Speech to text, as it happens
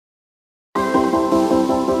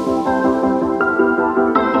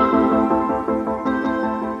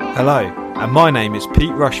Hello, and my name is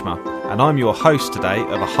Pete Rushmer, and I'm your host today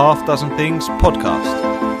of a Half Dozen Things podcast.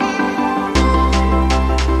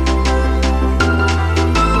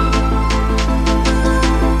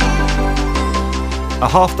 A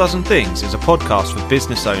Half Dozen Things is a podcast for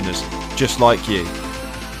business owners just like you.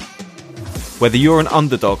 Whether you're an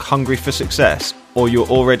underdog hungry for success, or you're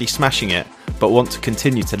already smashing it but want to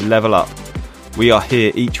continue to level up, we are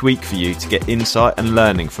here each week for you to get insight and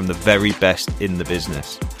learning from the very best in the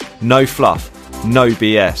business. No fluff, no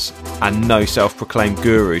BS, and no self-proclaimed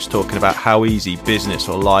gurus talking about how easy business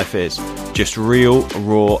or life is. Just real,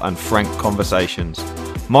 raw and frank conversations.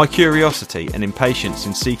 My curiosity and impatience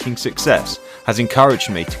in seeking success has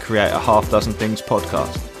encouraged me to create a Half Dozen Things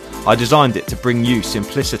podcast. I designed it to bring you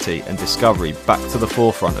simplicity and discovery back to the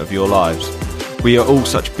forefront of your lives. We are all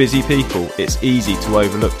such busy people, it's easy to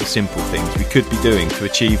overlook the simple things we could be doing to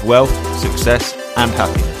achieve wealth, success and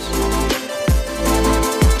happiness.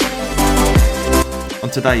 On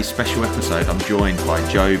today's special episode, I'm joined by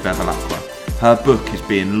Jo Bevilacqua. Her book is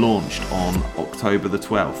being launched on October the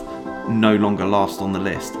 12th. No longer last on the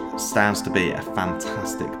list. Stands to be a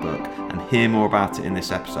fantastic book, and hear more about it in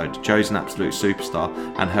this episode. Jo's an absolute superstar,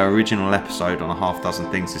 and her original episode on A Half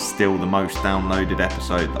Dozen Things is still the most downloaded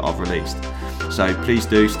episode that I've released. So please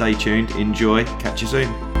do stay tuned, enjoy, catch you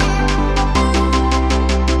soon.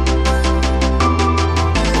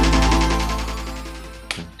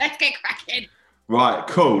 Let's get cracking. Right,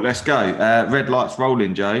 cool, let's go. Red lights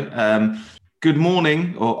rolling, Jo. Good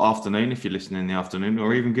morning or afternoon if you're listening in the afternoon,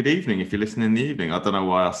 or even good evening if you're listening in the evening. I don't know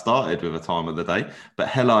why I started with a time of the day, but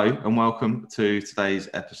hello and welcome to today's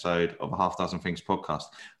episode of a Half Dozen Things podcast.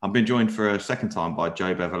 I've been joined for a second time by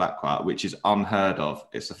Jo Bevilacqua, which is unheard of.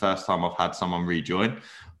 It's the first time I've had someone rejoin,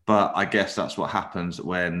 but I guess that's what happens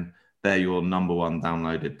when they're your number one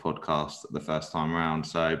downloaded podcast the first time around.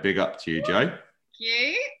 So big up to you, Jo. Thank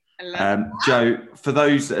you. Jo, for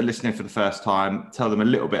those that are listening for the first time, tell them a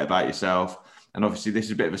little bit about yourself. And obviously this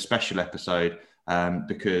is a bit of a special episode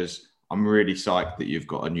because I'm really psyched that you've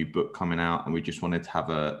got a new book coming out, and we just wanted to have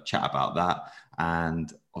a chat about that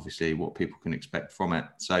and obviously what people can expect from it.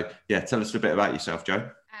 So yeah, tell us a bit about yourself, Jo.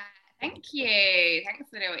 Thank you. Thanks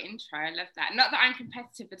for the little intro. I love that. Not that I'm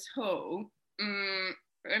competitive at all.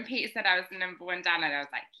 But when Peter said I was the number one download, I was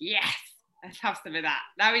like, yes. Let's have some of that.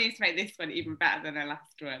 Now we need to make this one even better than the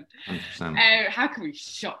last one. 100%. How can we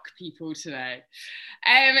shock people today?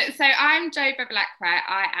 So I'm Jo Bevilacqua.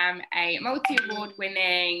 I am a multi-award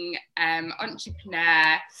winning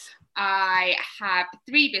entrepreneur. I have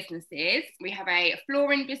 3 businesses. We have a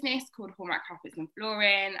flooring business called Hallmark Carpets and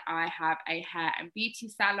Flooring. I have a hair and beauty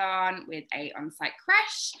salon with a on-site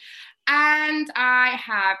creche. And I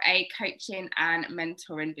have a coaching and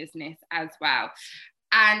mentoring business as well.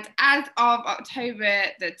 And as of October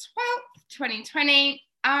the 12th, 2020,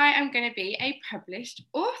 I am going to be a published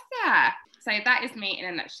author. So that is me in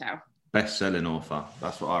a nutshell. Best-selling author.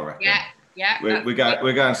 That's what I reckon. Yeah.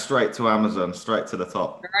 We're going straight to Amazon, straight to the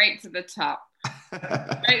top. Straight to the top.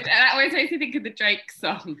 That always makes me think of the Drake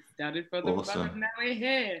song. Started for the Awesome. fun, now we're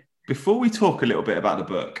here. Before we talk a little bit about the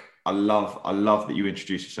book, I love that you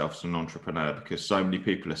introduce yourself as an entrepreneur, because so many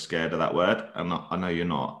people are scared of that word, and I know you're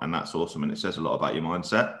not, and that's awesome, and it says a lot about your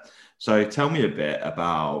mindset. So tell me a bit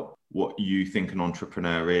about what you think an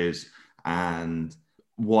entrepreneur is, and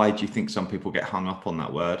why do you think some people get hung up on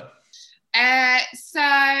that word? So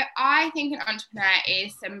I think an entrepreneur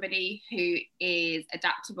is somebody who is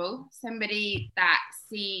adaptable, somebody that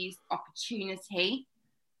sees opportunity,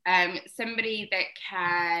 somebody that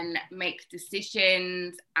can make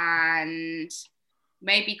decisions and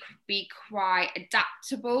maybe be quite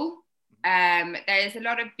adaptable. There's a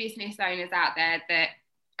lot of business owners out there that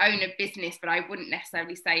own a business, but I wouldn't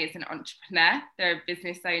necessarily say as an entrepreneur, they're a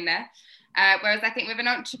business owner. Whereas I think with an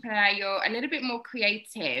entrepreneur, you're a little bit more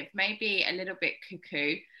creative, maybe a little bit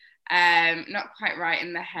cuckoo, not quite right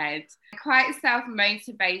in the head, quite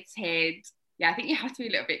self-motivated. Yeah, I think you have to be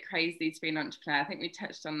a little bit crazy to be an entrepreneur. I think we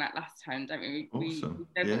touched on that last time, don't we? Awesome.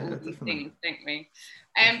 We Yeah, all these definitely. things, don't we?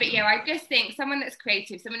 But yeah, I just think someone that's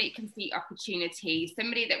creative, somebody that can see opportunity,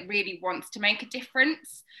 somebody that really wants to make a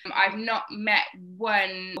difference. I've not met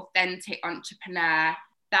one authentic entrepreneur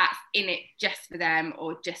that's in it just for them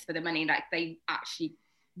or just for the money. Like, they actually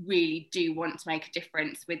really do want to make a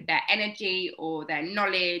difference with their energy or their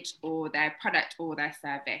knowledge or their product or their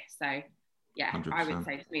service. So yeah, 100%. I would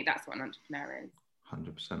say to me, that's what an entrepreneur is.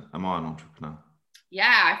 100%. Am I an entrepreneur?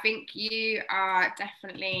 Yeah, I think you are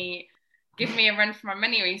definitely giving me a run for my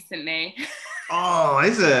money recently. Oh,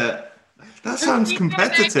 is it? That sounds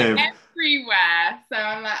competitive. Everywhere. So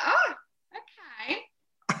I'm like, oh, okay.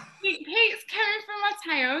 Pete's coming from my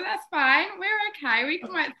tail. That's fine. We're okay. We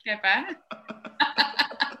can work together.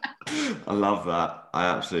 I love that. I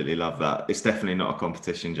absolutely love that. It's definitely not a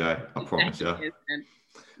competition, Joe. I promise you.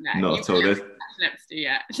 No, Not at all. Let's do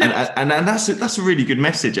it. And that's a really good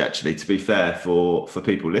message, actually, to be fair, for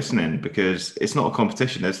people listening, because it's not a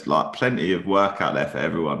competition. There's like plenty of work out there for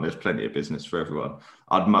everyone. There's plenty of business for everyone.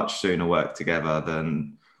 I'd much sooner work together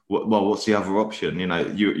than, well, what's the other option? You know,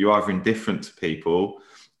 you're either indifferent to people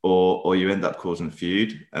or you end up causing a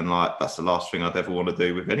feud. And like, that's the last thing I'd ever want to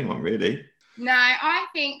do with anyone, really. No, I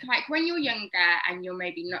think like when you're younger and you're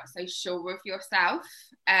maybe not so sure of yourself,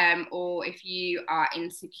 or if you are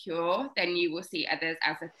insecure, then you will see others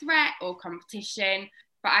as a threat or competition.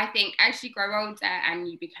 But I think as you grow older and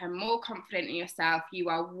you become more confident in yourself, you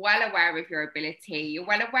are well aware of your ability. You're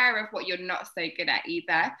well aware of what you're not so good at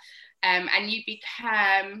either. And you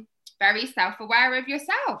become very self-aware of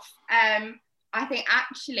yourself. I think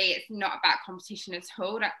actually it's not about competition at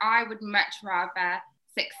all. Like I would much rather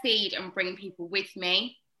succeed and bring people with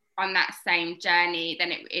me on that same journey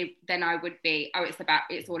than I would be,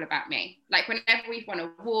 it's all about me. Like whenever we've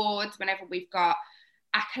won awards, whenever we've got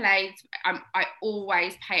accolades, I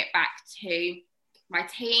always pay it back to my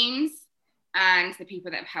teams and the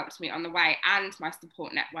people that have helped me on the way and my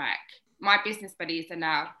support network. My business buddies are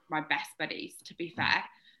now my best buddies, to be fair.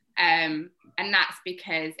 And that's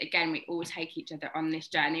because, again, we all take each other on this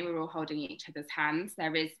journey. We're all holding each other's hands.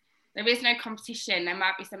 There is no competition. There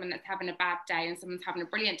might be someone that's having a bad day and someone's having a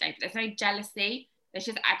brilliant day, but there's no jealousy. There's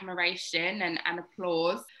just admiration and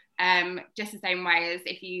applause. Just the same way as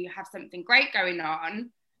if you have something great going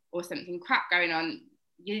on or something crap going on,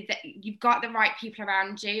 you've got the right people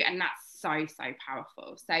around you, and that's so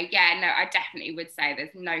powerful. So yeah, no, I definitely would say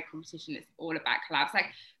there's no competition. It's all about collabs. Like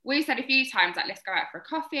we've said a few times, like let's go out for a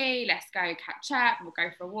coffee, let's go catch up, we'll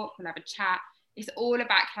go for a walk, we'll have a chat. It's all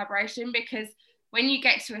about collaboration, because when you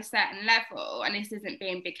get to a certain level, and this isn't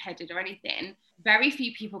being big-headed or anything, very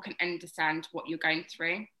few people can understand what you're going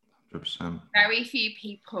through. 100%. Very few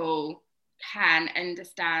people can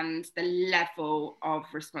understand the level of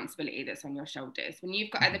responsibility that's on your shoulders. When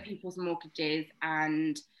you've got other people's mortgages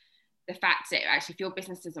and the fact that actually if your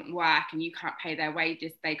business doesn't work and you can't pay their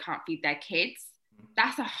wages, they can't feed their kids,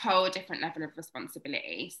 that's a whole different level of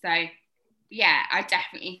responsibility. So yeah, I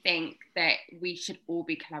definitely think that we should all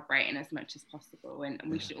be collaborating as much as possible, and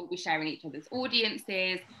we should all be sharing each other's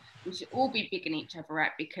audiences. We should all be bigging each other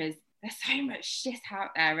up, because there's so much shit out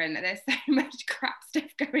there and there's so much crap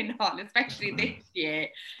stuff going on, especially this year.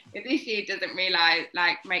 If this year doesn't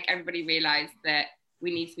make everybody realise that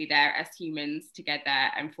we need to be there as humans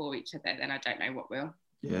together and for each other, then I don't know what will.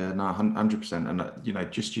 Yeah, no, 100%.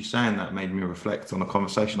 And, just you saying that made me reflect on a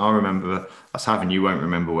conversation I remember us having. You won't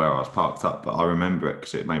remember where I was parked up, but I remember it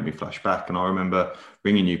because it made me flash back. And I remember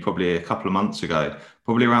ringing you probably a couple of months ago,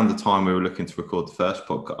 probably around the time we were looking to record the first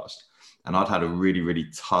podcast. And I'd had a really, really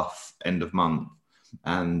tough end of month.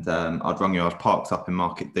 And I'd rung you. I was parked up in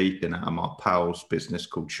Market Deep in my pal's business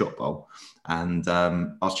called Shop Bowl. And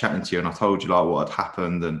I was chatting to you and I told you like what had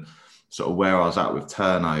happened and sort of where I was at with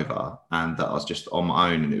turnover, and that I was just on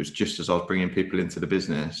my own. And it was just as I was bringing people into the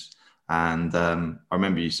business. And I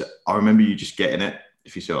remember you just getting it,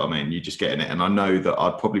 if you see what I mean, you just getting it. And I know that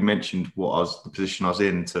I'd probably mentioned the position I was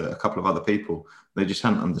in to a couple of other people. They just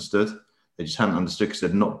hadn't understood. They just hadn't understood because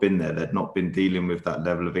they'd not been there. They'd not been dealing with that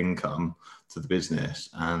level of income to the business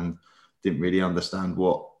and didn't really understand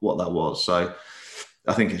what that was. So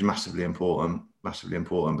I think it's massively important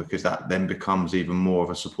because that then becomes even more of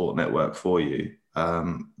a support network for you.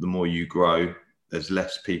 The more you grow, there's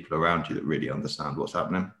less people around you that really understand what's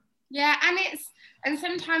happening. Yeah, and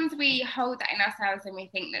sometimes we hold that in ourselves and we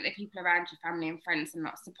think that the people around your family and friends are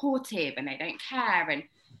not supportive and they don't care, and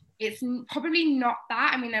it's probably not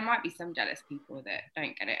that. I mean, there might be some jealous people that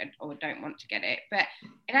don't get it or don't want to get it, but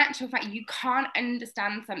in actual fact, you can't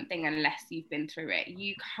understand something unless you've been through it.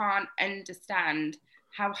 You can't understand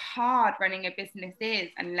how hard running a business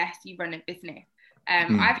is unless you run a business.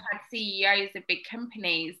 I've had CEOs of big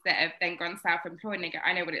companies that have then gone self-employed and they go,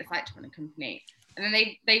 I know what it's like to run a company. And then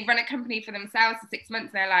they run a company for themselves for 6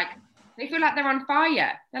 months. And they feel like they're on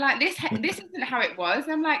fire. They're like, this isn't how it was.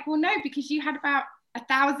 And I'm like, well, no, because you had about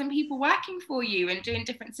 1,000 people working for you and doing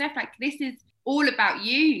different stuff. Like, this is all about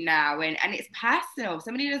you now. And it's personal. If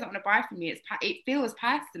somebody doesn't want to buy from you, it feels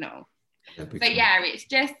personal. So yeah, it's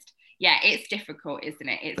just, it's difficult, isn't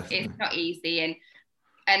it? It's not easy.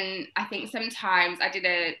 And I think sometimes I did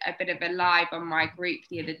a bit of a live on my group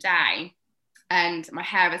the other day, and my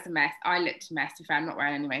hair was a mess. I looked a mess. I'm not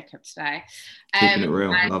wearing any makeup today. Keeping it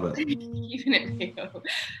real, love it. Keeping it real.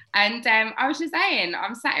 And I was just saying,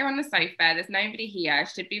 I'm sat here on the sofa. There's nobody here. I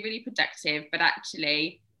should be really productive, but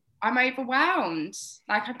actually, I'm overwhelmed.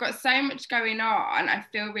 Like, I've got so much going on. I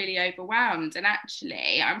feel really overwhelmed. And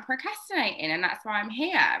actually, I'm procrastinating, and that's why I'm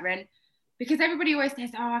here. And because everybody always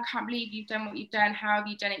says, oh, I can't believe you've done what you've done. How have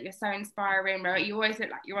you done it? You're so inspiring. Right? You always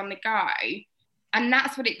look like you're on the go. And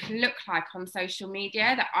that's what it can look like on social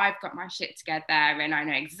media, that I've got my shit together and I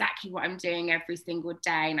know exactly what I'm doing every single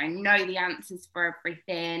day. And I know the answers for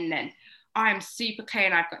everything. And I'm super clear,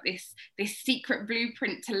 and I've got this secret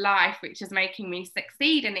blueprint to life, which is making me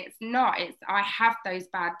succeed. And it's not. I have those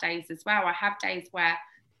bad days as well. I have days where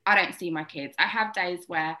I don't see my kids. I have days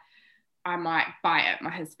where I might bite at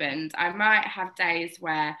my husband. I might have days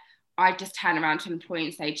where I just turn around to an employee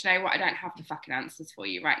and say, do you know what? I don't have the fucking answers for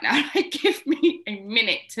you right now. Give me a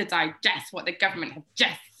minute to digest what the government have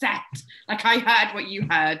just said. Like, I heard what you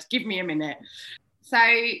heard. Give me a minute. So,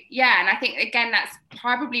 yeah, and I think, again, that's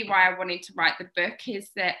probably why I wanted to write the book, is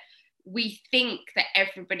that we think that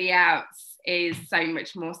everybody else is so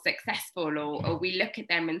much more successful, or we look at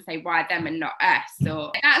them and say, why them and not us?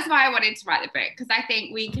 Or that's why I wanted to write the book, because I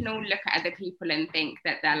think we can all look at other people and think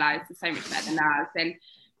that their lives are so much better than ours.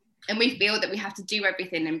 And we feel that we have to do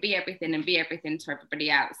everything and be everything and be everything to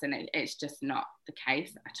everybody else. And it's just not the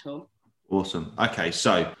case at all. Awesome. Okay,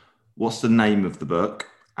 so what's the name of the book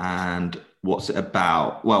and what's it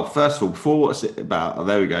about? Well, first of all, before what's it about? Oh,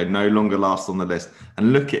 there we go. No longer last on the list.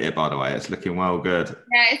 And look at it, by the way. It's looking well good.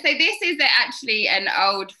 Yeah, so this is actually an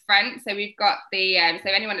old front. So we've got the, so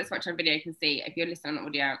anyone that's watching on video can see. If you're listening on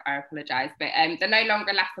audio, I apologise. But the no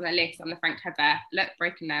longer last on the list on the front cover, look,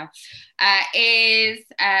 broken now, is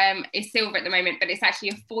silver at the moment, but it's actually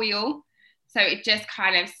a foil. So it just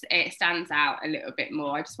it stands out a little bit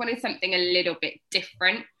more. I just wanted something a little bit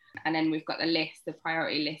different. And then we've got the list, the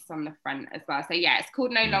priority list on the front as well. So yeah, it's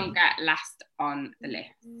called No Longer Last on the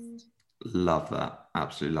List. Love that.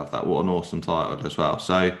 Absolutely love that. What an awesome title as well.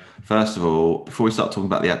 So first of all, before we start talking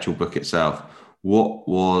about the actual book itself,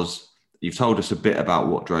 you've told us a bit about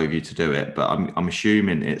what drove you to do it, but I'm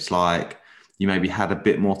assuming it's like you maybe had a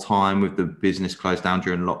bit more time with the business closed down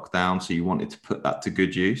during lockdown, so you wanted to put that to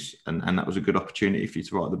good use, and that was a good opportunity for you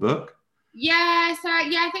to write the book. Yeah, so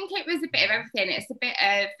yeah, I think it was a bit of everything. It's a bit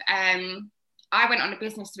of, I went on a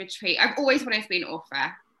business retreat. I've always wanted to be an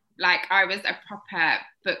author. Like, I was a proper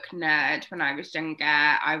book nerd when I was younger.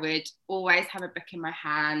 I would always have a book in my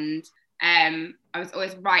hand. I was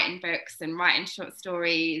always writing books and writing short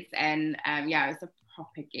stories. And yeah, I was a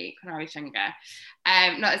proper geek when I was younger.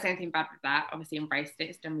 Not there's anything bad with that. Obviously embraced it.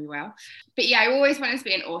 It's done me well. But yeah, I always wanted to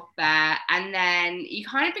be an author. And then you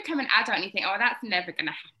kind of become an adult and you think, oh, that's never going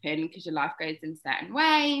to happen because your life goes in certain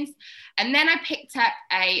ways. And then I picked up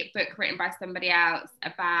a book written by somebody else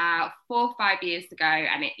about 4 or 5 years ago,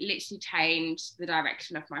 and it literally changed the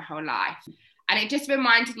direction of my whole life. And it just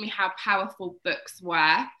reminded me how powerful books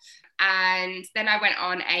were. And then I went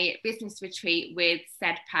on a business retreat with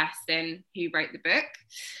said person who wrote the book.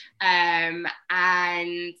 And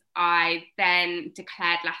I then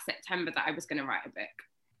declared last September that I was going to write a book.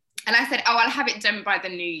 And I said, oh, I'll have it done by the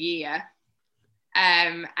new year.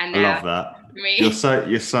 And I love that.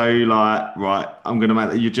 You're so like, right, I'm going to make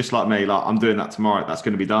that. You're just like me. Like, I'm doing that tomorrow. That's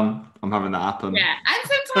going to be done. I'm having that happen. Yeah.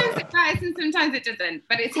 And sometimes it does and sometimes it doesn't.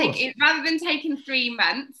 But rather than taking 3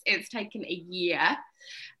 months, it's taken a year.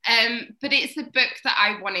 But it's the book that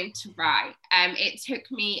I wanted to write. It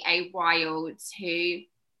took me a while to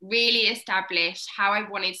really establish how I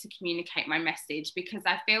wanted to communicate my message, because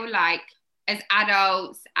I feel like as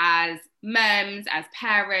adults, as mums, as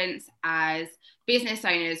parents, as business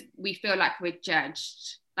owners, we feel like we're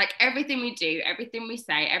judged. Like, everything we do, everything we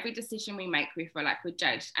say, every decision we make, we feel like we're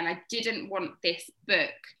judged. And I didn't want this book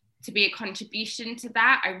to be a contribution to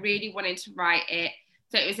that. I really wanted to write it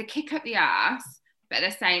so it was a kick up the arse, but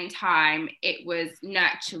at the same time, it was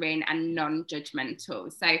nurturing and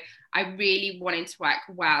non-judgmental. So I really wanted to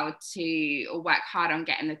work hard on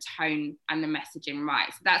getting the tone and the messaging right.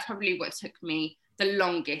 So that's probably what took me the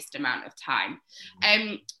longest amount of time.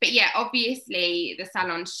 But yeah, obviously the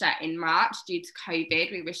salon shut in March due to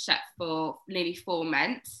COVID. We were shut for nearly 4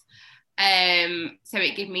 months. So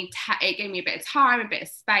it gave me a bit of time, a bit of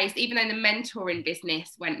space. Even though the mentoring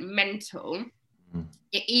business went mental,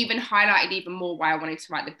 it even highlighted even more why I wanted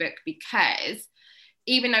to write the book, because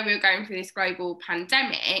even though we were going through this global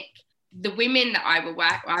pandemic, the women that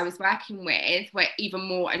I was working with were even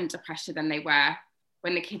more under pressure than they were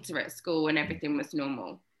when the kids were at school and everything was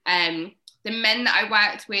normal. The men that I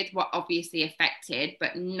worked with were obviously affected,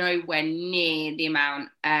 but nowhere near the amount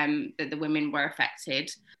that the women were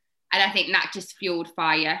affected. And I think that just fueled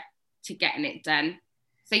fire to getting it done.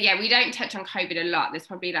 So yeah, we don't touch on COVID a lot. There's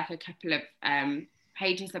probably like a couple of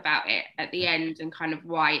pages about it at the end and kind of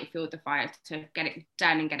why it fueled the fire to get it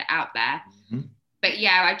done and get it out there. Mm-hmm. But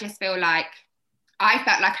yeah, I just feel like I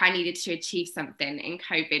felt like I needed to achieve something in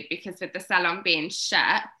COVID, because with the salon being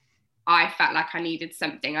shut, I felt like I needed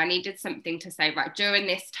something. I needed something to say, right, during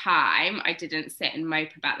this time, I didn't sit and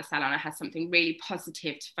mope about the salon. I had something really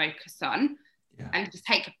positive to focus on and just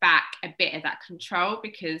take back a bit of that control,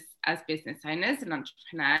 because as business owners and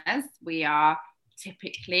entrepreneurs, we are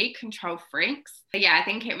typically control freaks. So yeah, I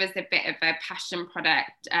think it was a bit of a passion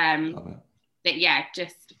product that,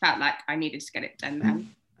 just felt like I needed to get it done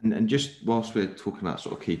then. And just whilst we're talking about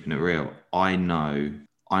sort of keeping it real, I know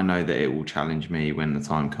that it will challenge me when the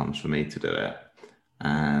time comes for me to do it.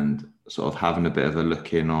 And sort of having a bit of a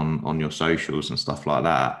look in on your socials and stuff like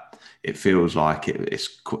that, it feels like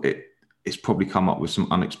it's probably come up with some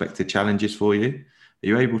unexpected challenges for you. Are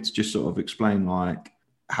you able to just sort of explain like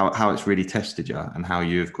how it's really tested you and how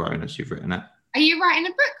you've grown as you've written it? Are you writing a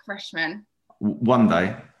book, Freshman? One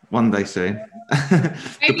day soon.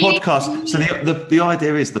 The podcast. So the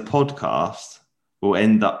idea is the podcast will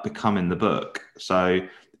end up becoming the book. So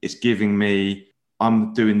it's giving me,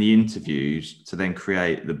 I'm doing the interviews to then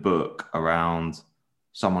create the book around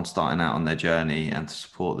someone starting out on their journey and to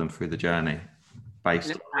support them through the journey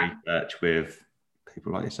based on research with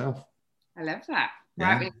people like yourself. I love that.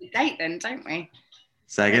 Yeah. Right, we need a date then, don't we?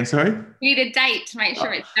 Say again, sorry? We need a date to make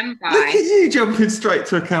sure it's done by. Look at you jumping straight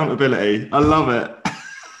to accountability. I love it.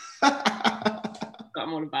 What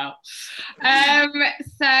I'm all about.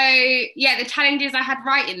 So yeah, the challenges I had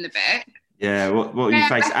writing the book. Yeah, what you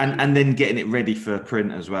face and then getting it ready for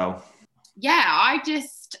print as well. Yeah, I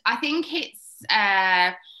think it's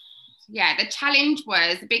the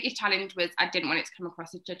biggest challenge was I didn't want it to come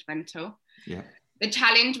across as judgmental. Yeah. The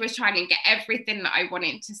challenge was trying to get everything that I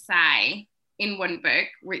wanted to say in one book,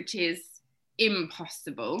 which is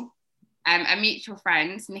impossible. A mutual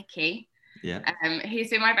friend, Nikki, who's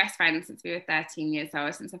been my best friend since we were 13 years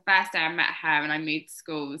old. Since the first day I met her and I moved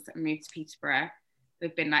schools and moved to Peterborough,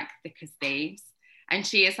 we've been like thick as thieves. And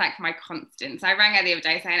she is like my constant. So I rang her the other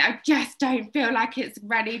day saying, I just don't feel like it's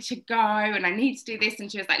ready to go and I need to do this.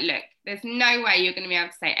 And she was like, look, there's no way you're going to be able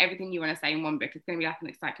to say everything you want to say in one book. It's going to be like an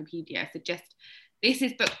encyclopedia. So this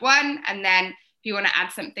is book one. And then if you want to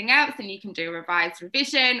add something else, then you can do a revised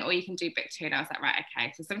revision or you can do book two. And I was like, right,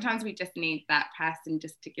 okay. So sometimes we just need that person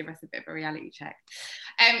just to give us a bit of a reality check.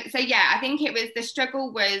 So yeah, I think the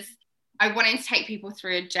struggle was I wanted to take people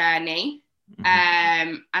through a journey.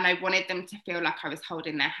 And I wanted them to feel like I was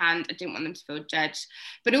holding their hand. I didn't want them to feel judged.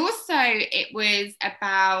 But also it was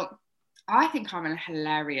about, I think I'm a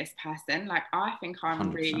hilarious person. Like, I think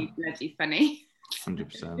I'm 100%. Really bloody funny.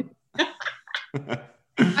 100%.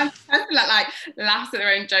 I'm person that like laughs at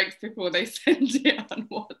their own jokes before they send it on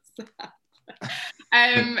WhatsApp.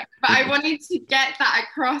 But I wanted to get that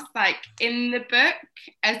across like in the book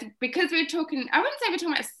because we're talking, I wouldn't say we're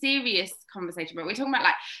talking about a serious conversation, but we're talking about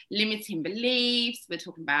like limiting beliefs. We're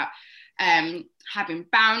talking about having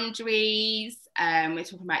boundaries. We're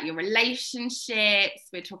talking about your relationships.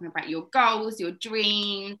 We're talking about your goals, your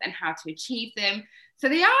dreams and how to achieve them. So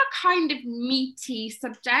they are kind of meaty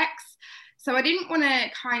subjects. So I didn't want to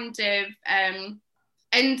kind of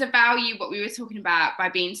undervalue what we were talking about by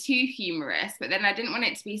being too humorous, but then I didn't want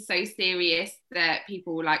it to be so serious that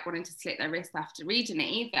people like wanted to slit their wrists after reading it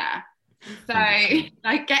either. So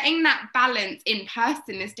like getting that balance in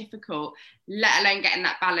person is difficult, let alone getting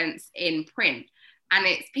that balance in print. And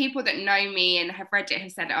it's people that know me and have read it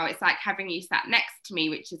have said, oh, it's like having you sat next to me,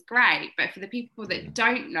 which is great. But for the people that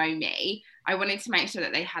don't know me, I wanted to make sure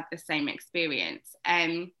that they had the same experience.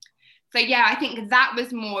 So yeah, I think that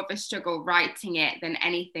was more of a struggle writing it than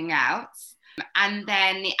anything else. And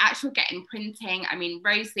then the actual getting printing, I mean,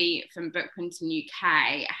 Rosie from Book Printing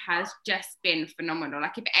UK has just been phenomenal.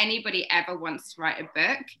 Like if anybody ever wants to write a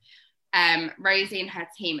book, Rosie and her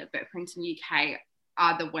team at Book Printing UK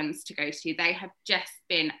are the ones to go to. They have just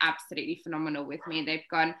been absolutely phenomenal with me. They've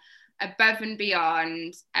gone above and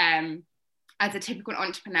beyond as a typical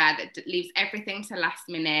entrepreneur that leaves everything to last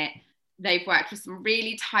minute. They've worked with some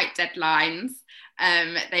really tight deadlines.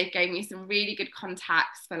 They've gave me some really good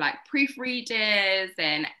contacts for like proofreaders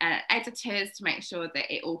and editors to make sure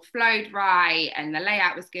that it all flowed right and the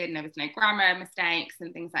layout was good and there was no grammar mistakes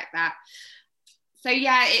and things like that. So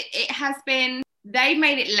yeah, it has been, they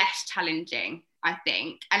made it less challenging, I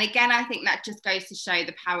think. And again, I think that just goes to show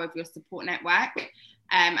the power of your support network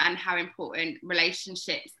and how important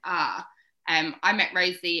relationships are. I met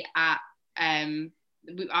Rosie at,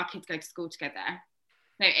 our kids go to school together.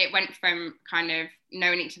 So it went from kind of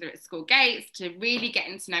knowing each other at school gates to really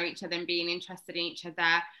getting to know each other and being interested in each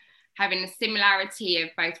other. having a similarity of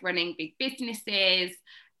both running big businesses,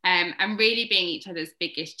 and really being each other's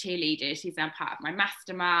biggest cheerleaders. She's now part of my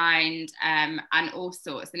mastermind, and all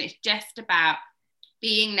sorts. And it's just about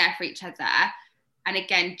being there for each other. And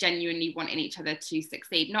again, genuinely wanting each other to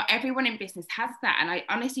succeed. Not everyone in business has that. And I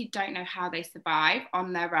honestly don't know how they survive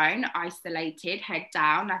on their own, isolated, head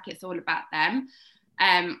down, like it's all about them.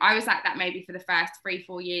 I was like that maybe for the first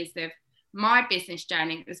 3-4 years of my business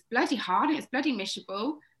journey. It was bloody hard. It was bloody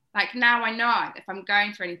miserable. Like now I know if I'm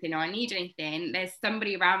going through anything or I need anything, there's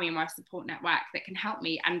somebody around me in my support network that can help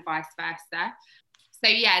me, and vice versa. So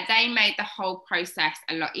yeah, they made the whole process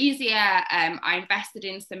a lot easier. I invested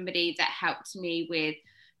in somebody that helped me with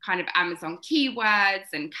kind of Amazon keywords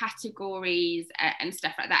and categories and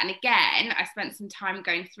stuff like that. And again, I spent some time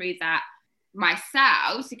going through that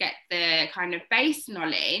myself to get the kind of base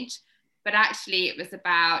knowledge. But actually it was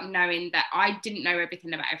about knowing that I didn't know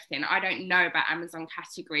everything about everything. I don't know about Amazon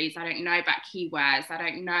categories. I don't know about keywords. I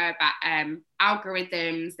don't know about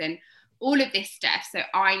algorithms and all of this stuff. So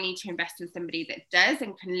I need to invest in somebody that does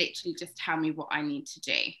and can literally just tell me what I need to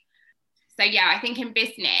do. So yeah, I think in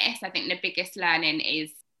business, I think the biggest learning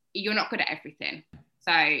is you're not good at everything.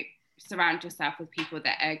 So surround yourself with people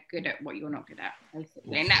that are good at what you're not good at,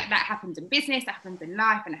 basically. And that happens in business, that happens in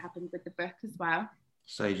life, and it happens with the book as well.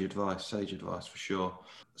 Sage advice for sure.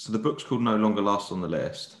 So the book's called No Longer Last on the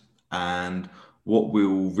List. And what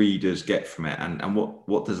will readers get from it, and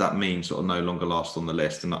what does that mean, sort of no longer last on the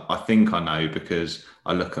list? And I think I know, because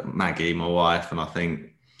I look at Maggie, my wife, and I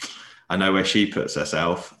think I know where she puts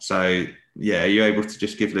herself. So yeah, are you able to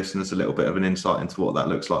just give listeners a little bit of an insight into what that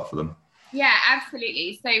looks like for them? Yeah,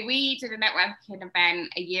 absolutely. So we did a networking event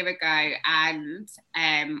a year ago, and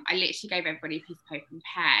I literally gave everybody a piece of paper and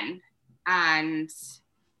pen and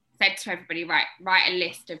said to everybody, write a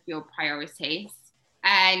list of your priorities.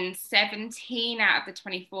 And 17 out of the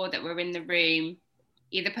 24 that were in the room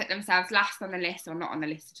either put themselves last on the list or not on the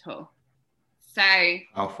list at all. So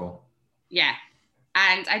powerful. Yeah.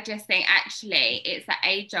 And I just think actually it's that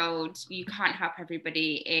age old, you can't help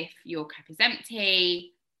everybody if your cup is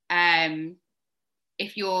empty,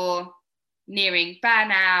 if you're nearing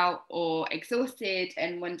burnout or exhausted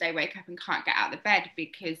and one day wake up and can't get out of the bed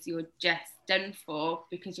because you're just done for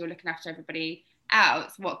because you're looking after everybody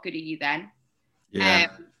else, what good are you then? Yeah.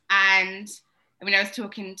 And I mean, I was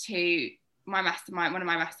talking to my mastermind, one of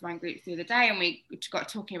my mastermind groups the other day, and we got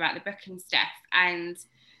talking about the book and stuff. And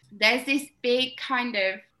there's this big kind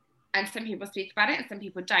of, and some people speak about it and some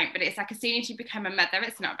people don't, but it's like as soon as you become a mother,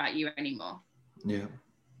 it's not about you anymore. Yeah.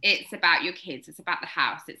 It's about your kids. It's about the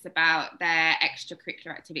house. It's about their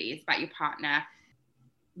extracurricular activities. It's about your partner.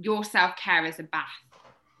 Your self-care is a bath.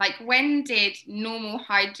 Like, when did normal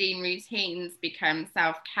hygiene routines become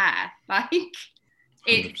self-care? Like,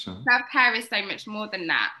 self-care is so much more than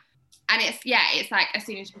that. And it's like as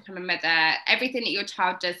soon as you become a mother, everything that your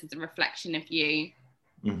child does is a reflection of you.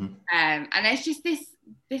 Mm-hmm. And there's just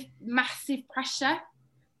this massive pressure,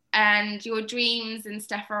 and your dreams and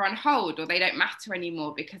stuff are on hold, or they don't matter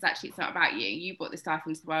anymore because actually it's not about you. You brought this life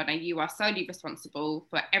into the world, and you are solely responsible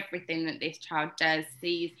for everything that this child does,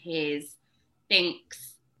 sees, hears,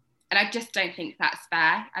 thinks. And I just don't think that's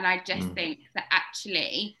fair. And I just think that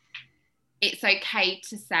actually it's okay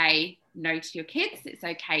to say no to your kids. It's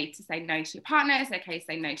okay to say no to your partner. It's okay to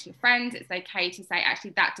say no to your friends. It's okay to say,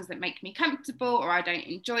 actually, that doesn't make me comfortable, or I don't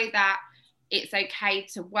enjoy that. It's okay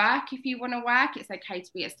to work if you want to work. It's okay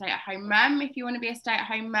to be a stay-at-home mum if you want to be a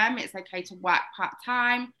stay-at-home mum. It's okay to work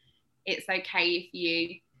part-time. It's okay if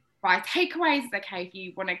you buy takeaways. It's okay if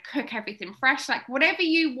you want to cook everything fresh. Like, whatever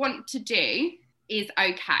you want to do is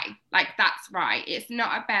okay. Like, that's right. It's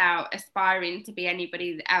not about aspiring to be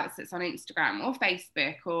anybody else that's on Instagram or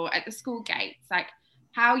Facebook or at the school gates. Like,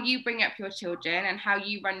 how you bring up your children and how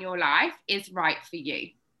you run your life is right for you.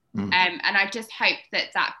 And I just hope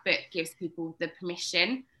that book gives people the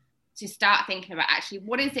permission to start thinking about, actually,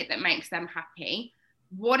 what is it that makes them happy?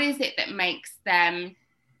 What is it that makes them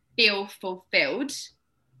feel fulfilled?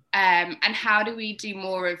 And how do we do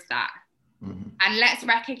more of that? And let's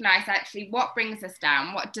recognize actually what brings us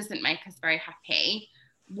down, what doesn't make us very happy,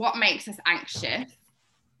 what makes us anxious,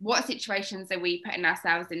 what situations are we putting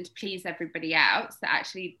ourselves in to please everybody else that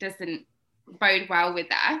actually doesn't bode well with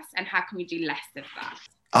us, and how can we do less of that?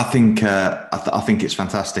 I think I think it's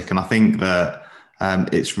fantastic, and I think that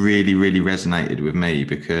it's really, really resonated with me,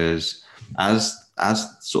 because as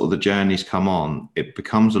sort of the journeys come on, it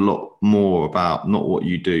becomes a lot more about not what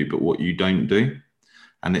you do, but what you don't do.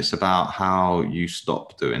 And it's about how you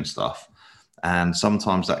stop doing stuff. And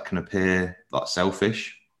sometimes that can appear like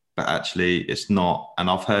selfish, but actually it's not. And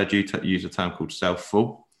I've heard you use a term called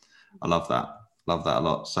selfful. I love that. Love that a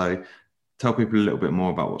lot. So tell people a little bit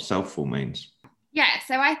more about what self-full means. Yeah,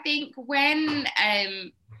 so I think when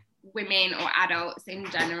women or adults in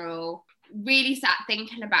general really start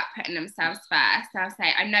thinking about putting themselves first, they'll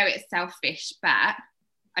say, I know it's selfish, but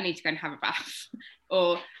I need to go and have a bath.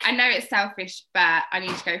 Or I know it's selfish, but I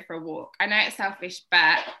need to go for a walk. I know it's selfish,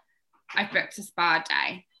 but I've booked a spa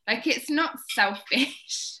day. Like, it's not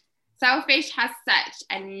selfish. Selfish has such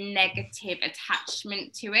a negative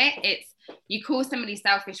attachment to it. It's, you call somebody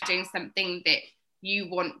selfish for doing something that you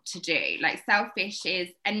want to do. Like, selfish is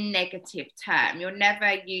a negative term. You'll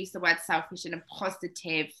never use the word selfish in a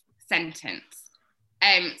positive sentence.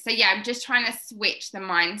 So yeah, I'm just trying to switch the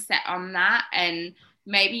mindset on that and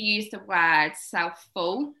maybe use the word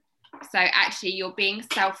self-full. So actually you're being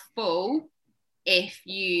self-full if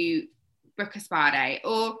you book a spa day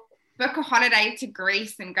or book a holiday to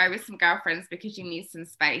Greece and go with some girlfriends because you need some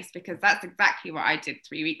space, because that's exactly what I did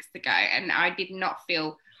 3 weeks ago. And I did not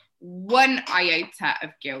feel one iota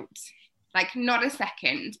of guilt, like not a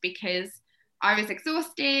second, because I was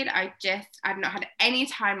exhausted. I'd not had any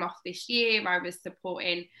time off this year. I was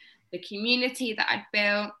supporting the community that I'd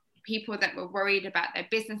built, people that were worried about their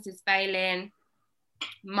businesses failing,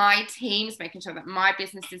 my teams, making sure that my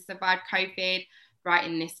businesses survived COVID,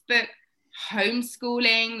 writing this book,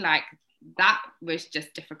 homeschooling, like that was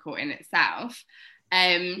just difficult in itself.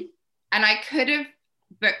 And I could have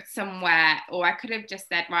booked somewhere, or I could have just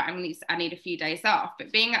said, right, I need a few days off.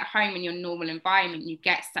 But being at home in your normal environment, you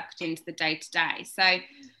get sucked into the day to day. So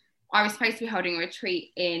I was supposed to be holding a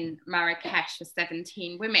retreat in Marrakesh for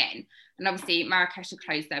 17 women. And obviously Marrakesh had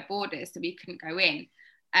closed their borders, so we couldn't go in.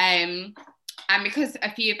 And because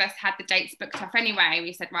a few of us had the dates booked off anyway,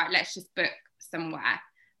 we said, right, let's just book somewhere.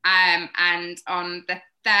 And on the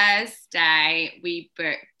Thursday, we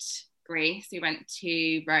booked Greece. We went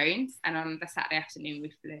to Rhodes, and on the Saturday afternoon,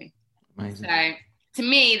 we flew. Amazing. So to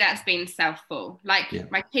me, that's been self-full. Like, yeah.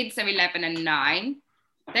 My kids are 11 and 9.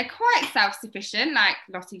 They're quite self-sufficient. Like,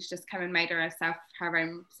 Lottie's just come and made her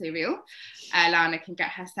own cereal. Lana can get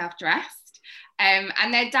herself dressed.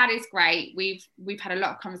 And their dad is great. We've had a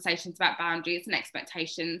lot of conversations about boundaries and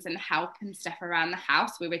expectations and help and stuff around the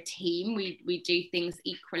house. We're a team. We do things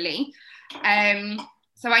equally.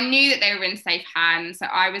 So I knew that they were in safe hands. So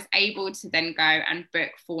I was able to then go and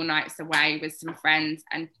book 4 nights away with some friends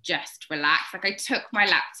and just relax. Like, I took my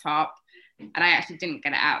laptop and I actually didn't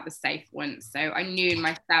get it out of the safe once. So I knew in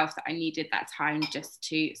myself that I needed that time just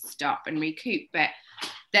to stop and recoup. But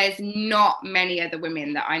there's not many other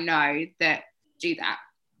women that I know that do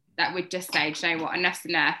that would just say, do you know what, enough's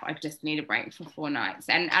enough, I just need a break for 4 nights.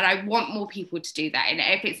 And I want more people to do that. And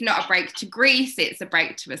if it's not a break to Greece, it's a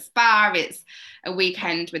break to a spa, it's a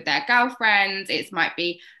weekend with their girlfriends, it might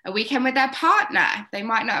be a weekend with their partner. They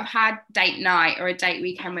might not have had date night or a date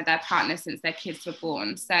weekend with their partner since their kids were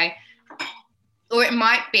born. So, or it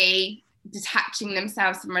might be detaching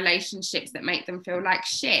themselves from relationships that make them feel like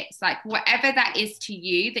shit. It's like, whatever that is to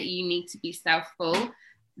you that you need to be self-full,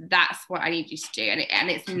 that's what I need you to do. And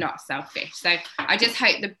it's not selfish. So I just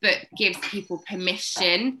hope the book gives people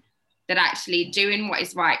permission that actually doing what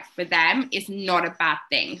is right for them is not a bad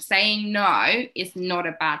thing. Saying no is not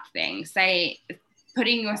a bad thing.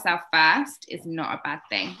 Putting yourself first is not a bad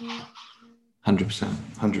thing.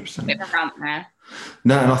 100%. Bit of a rant there.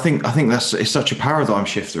 No, and I think it's such a paradigm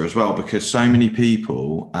shifter as well, because so many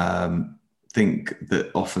people think that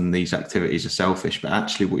often these activities are selfish, but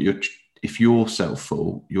actually if you're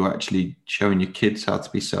self-full, you're actually showing your kids how to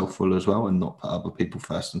be self-full as well and not put other people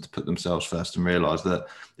first, and to put themselves first and realize that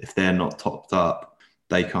if they're not topped up,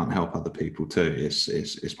 they can't help other people too.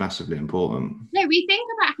 It's massively important. No, we think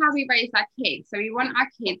about how we raise our kids. So we want our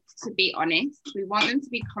kids to be honest. We want them to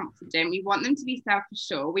be confident. We want them to be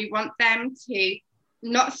self-assured. We want them to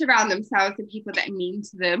not surround themselves with people that are mean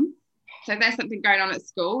to them. So if there's something going on at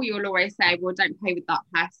school, you'll always say, well, don't play with that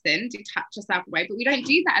person, detach yourself away. But we don't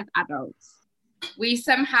do that as adults. We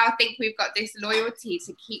somehow think we've got this loyalty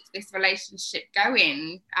to keep this relationship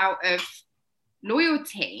going out of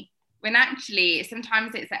loyalty, when actually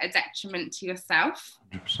sometimes it's at a detriment to yourself.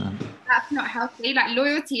 100%. That's not healthy. Like,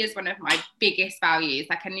 loyalty is one of my biggest values.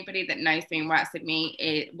 Like, anybody that knows me and works with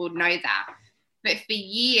me will know that. But for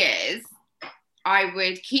years, I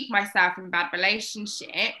would keep myself in bad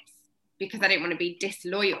relationships because I didn't want to be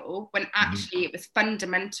disloyal, when actually it was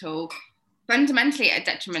fundamentally a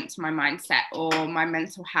detriment to my mindset or my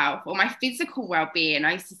mental health or my physical well-being.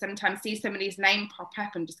 I used to sometimes see somebody's name pop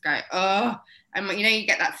up and just go, oh, and you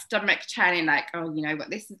get that stomach churning, like, oh, you know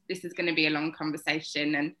what, this is going to be a long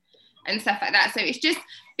conversation and stuff like that. So it's just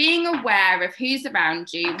being aware of who's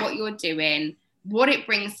around you, what you're doing, what it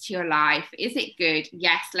brings to your life. Is it good?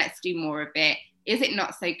 Yes, let's do more of it. Is it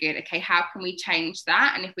not so good? Okay, how can we change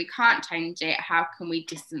that? And if we can't change it, how can we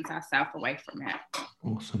distance ourselves away from it?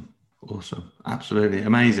 Awesome. Absolutely.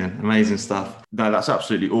 Amazing stuff. No, that's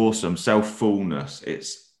absolutely awesome. Self-fullness,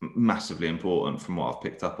 it's massively important from what I've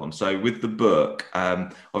picked up on. So with the book,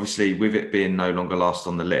 obviously with it being no longer last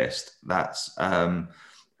on the list, that's, I'm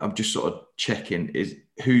just sort of checking is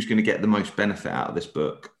who's going to get the most benefit out of this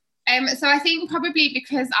book? So I think probably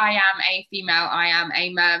because I am a female, I am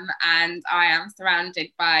a mum, and I am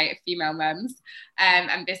surrounded by female mums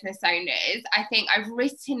and business owners, I think I've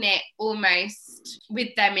written it almost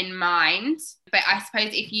with them in mind. But I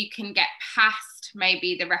suppose if you can get past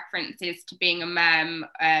maybe the references to being a mum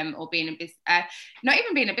or being a business, not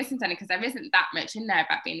even being a business owner, because there isn't that much in there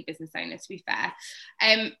about being a business owner, to be fair.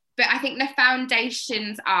 But I think the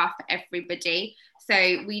foundations are for everybody.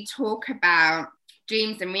 So we talk about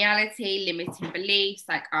dreams and reality, limiting beliefs,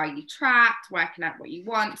 like are you trapped, working out what you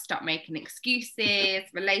want, stop making excuses,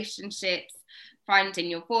 relationships, finding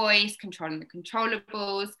your voice, controlling the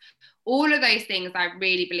controllables. All of those things I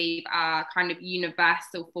really believe are kind of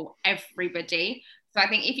universal for everybody. So I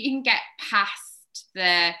think if you can get past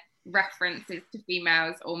the references to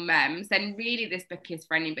females or mums, then really this book is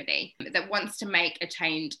for anybody that wants to make a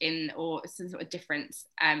change in or some sort of difference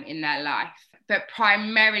in their life. But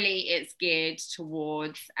primarily it's geared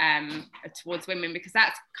towards women, because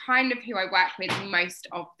that's kind of who I work with most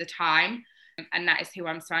of the time, and that is who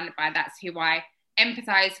I'm surrounded by. That's who I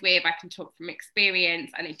empathize with. I can talk from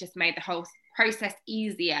experience, and it just made the whole process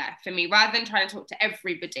easier for me rather than trying to talk to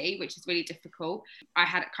everybody, which is really difficult. I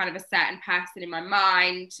had kind of a certain person in my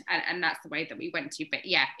mind, and that's the way that we went to. But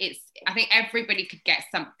yeah, I think everybody could get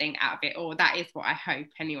something out of it, or that is what I hope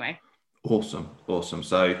anyway. Awesome.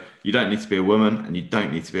 So you don't need to be a woman and you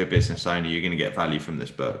don't need to be a business owner. You're going to get value from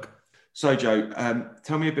this book. So Jo,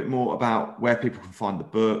 tell me a bit more about where people can find the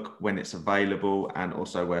book, when it's available, and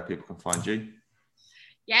also where people can find you.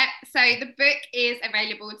 Yeah, so the book is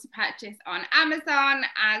available to purchase on Amazon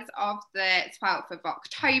as of the 12th of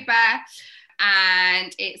October,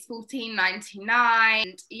 and it's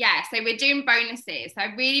 $14.99. Yeah, so we're doing bonuses. So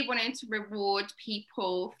I really wanted to reward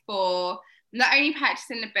people for not only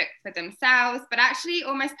purchasing the book for themselves, but actually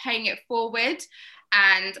almost paying it forward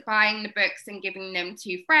and buying the books and giving them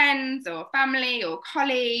to friends or family or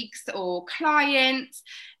colleagues or clients,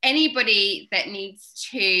 anybody that needs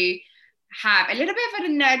to have a little bit of a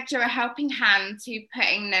nudge or a helping hand to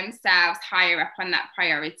putting themselves higher up on that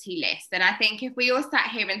priority list. And I think if we all sat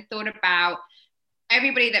here and thought about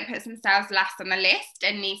everybody that puts themselves last on the list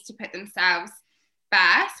and needs to put themselves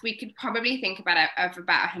first, we could probably think about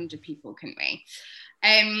 100 people, couldn't we?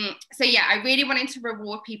 So yeah, I really wanted to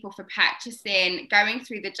reward people for purchasing, going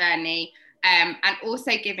through the journey, and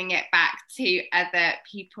also giving it back to other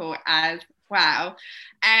people as well.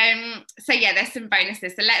 So yeah, there's some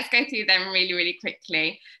bonuses. So let's go through them really, really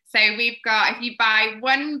quickly. So we've got, if you buy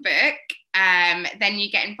one book, then you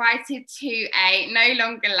get invited to a No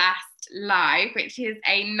Longer Last Live, which is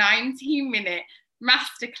a 90-minute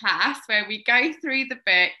masterclass where we go through the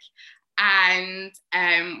book and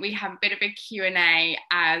we have a bit of a Q&A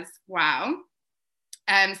as well.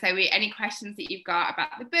 So any questions that you've got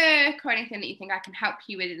about the book or anything that you think I can help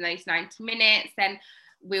you with in those 90 minutes, then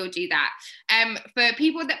we'll do that. For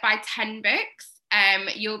people that buy 10 books,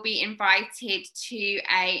 you'll be invited to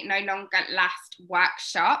a No Longer Last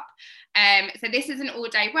workshop. So this is an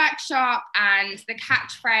all-day workshop, and the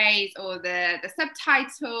catchphrase or the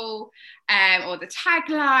subtitle or the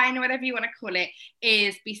tagline, or whatever you want to call it,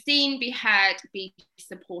 is be seen, be heard, be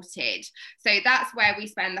supported. So that's where we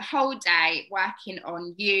spend the whole day working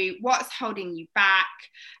on you, what's holding you back,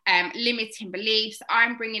 limiting beliefs.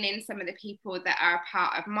 I'm bringing in some of the people that are a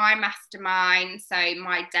part of my mastermind, so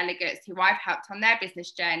my delegates who I've helped on their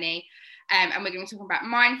business journey. And we're going to be talking about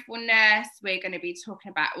mindfulness. We're going to be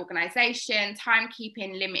talking about organization,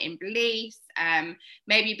 timekeeping, limiting beliefs,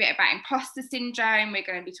 maybe a bit about imposter syndrome. We're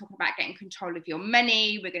going to be talking about getting control of your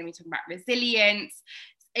money. We're going to be talking about resilience.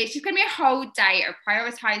 It's just going to be a whole day of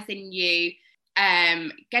prioritizing you,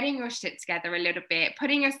 getting your shit together a little bit,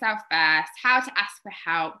 putting yourself first, how to ask for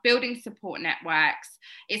help, building support networks.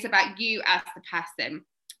 It's about you as the person.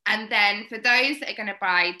 And then for those that are going to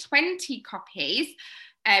buy 20 copies,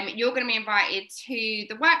 you're going to be invited to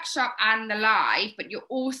the workshop and the live, but you're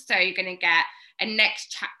also going to get a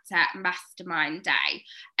next chapter mastermind day.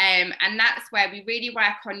 And that's where we really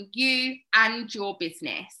work on you and your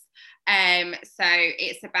business. So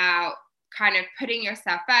it's about kind of putting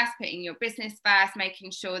yourself first, putting your business first,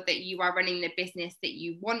 making sure that you are running the business that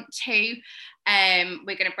you want to.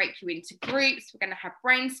 We're going to break you into groups. We're going to have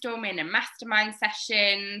brainstorming and mastermind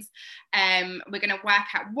sessions. We're going to work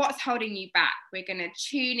out what's holding you back. We're going to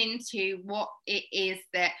tune into what it is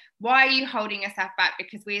that, why are you holding yourself back?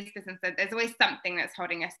 Because we as business, there's always something that's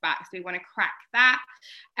holding us back. So we want to crack that.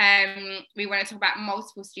 We want to talk about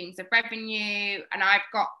multiple streams of revenue. And I've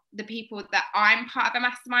got the people that I'm part of a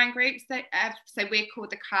mastermind group. So we're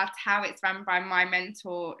called the Cartel. It's run by my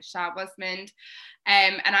mentor, Shah Wasmond.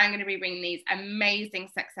 And I'm going to be bringing these amazing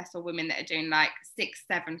successful women that are doing like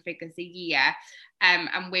 6-7 figures a year.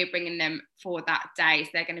 And we're bringing them for that day.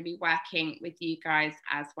 So they're going to be working with you guys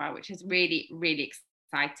as well, which is really, really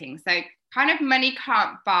exciting. So kind of money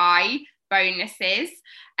can't buy bonuses.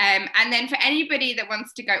 And then for anybody that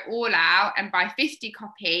wants to go all out and buy 50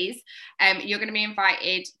 copies, you're going to be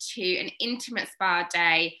invited to an intimate spa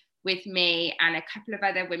day with me and a couple of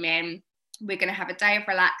other women. We're going to have a day of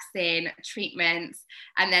relaxing, treatments,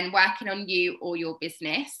 and then working on you or your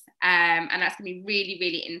business. And that's going to be really,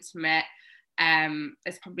 really intimate.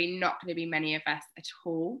 There's probably not going to be many of us at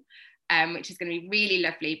all, which is going to be really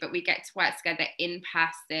lovely, but we get to work together in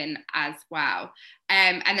person as well.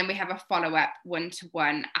 And then we have a follow-up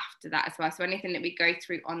one-to-one after that as well. So anything that we go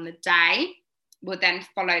through on the day, we'll then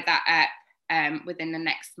follow that up within the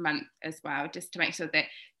next month as well, just to make sure that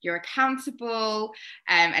you're accountable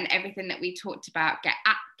and everything that we talked about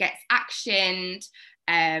gets actioned,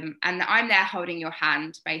 and that I'm there holding your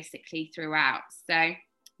hand basically throughout. So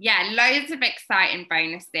yeah, loads of exciting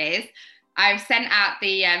bonuses. I've sent out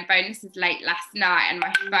the bonuses late last night and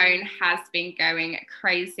my phone has been going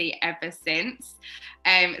crazy ever since.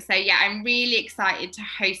 So yeah, I'm really excited to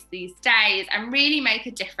host these days and really make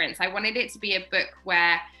a difference. I wanted it to be a book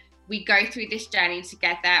where we go through this journey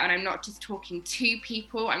together, and I'm not just talking to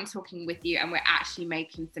people, I'm talking with you, and we're actually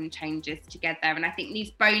making some changes together. And I think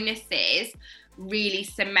these bonuses really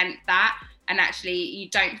cement that. And actually, you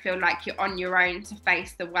don't feel like you're on your own to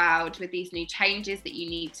face the world with these new changes that you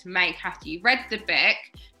need to make after you've read the book.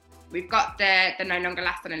 We've got the No Longer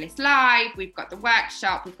Last on a List Live, we've got the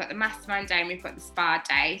workshop, we've got the mastermind day, and we've got the spa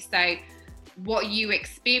day. So what you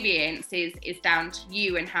experience is down to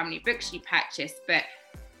you and how many books you purchase, but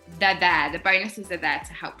they're there. The bonuses are there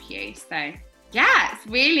to help you. So yeah, it's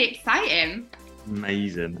really exciting.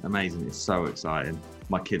 Amazing. It's so exciting.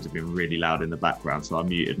 My kids have been really loud in the background, so I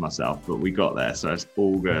muted myself, but we got there, so it's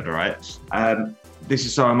all good, all right? This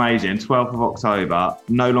is so amazing. 12th of October,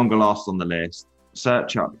 No Longer Last on the List.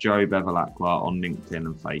 Search up Jo Bevilacqua on LinkedIn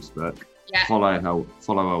and Facebook. Yeah. Follow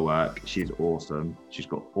her work. She's awesome. She's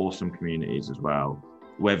got awesome communities as well.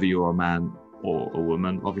 Whether you're a man or a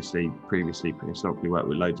woman, obviously previously historically worked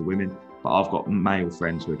with loads of women, but I've got male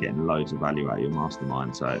friends who are getting loads of value out of your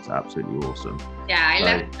mastermind, so it's absolutely awesome. Yeah, I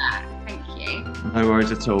love that. Thank you. No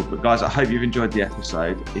worries at all. But guys, I hope you've enjoyed the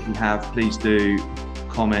episode. If you have, please do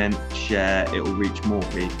comment, share. It will reach more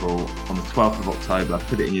people on the 12th of October.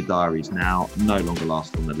 Put it in your diaries now. No Longer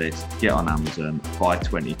Last on the List. Get on Amazon, buy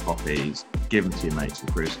 20 copies, give them to your mates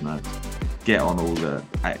for Christmas. Get on all the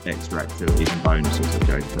extra activities and bonuses that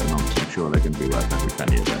Jo's putting on, so I'm sure they're going to be worth every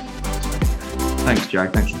penny of it. So, thanks, Jo.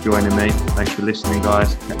 Thanks for joining me. Thanks for listening,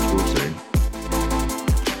 guys. Catch you all soon.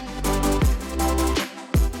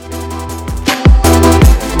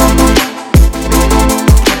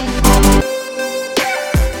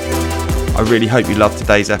 I really hope you loved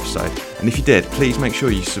today's episode, and if you did, please make sure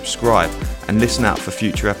you subscribe and listen out for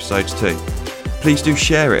future episodes too. Please do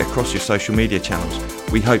share it across your social media channels.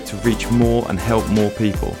 We hope to reach more and help more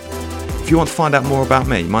people. If you want to find out more about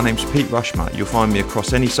me, my name's Pete Rushmer. You'll find me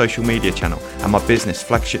across any social media channel and my business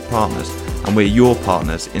Flagship Partners, and we're your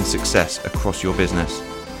partners in success across your business.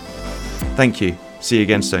 Thank you. See you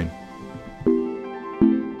again soon.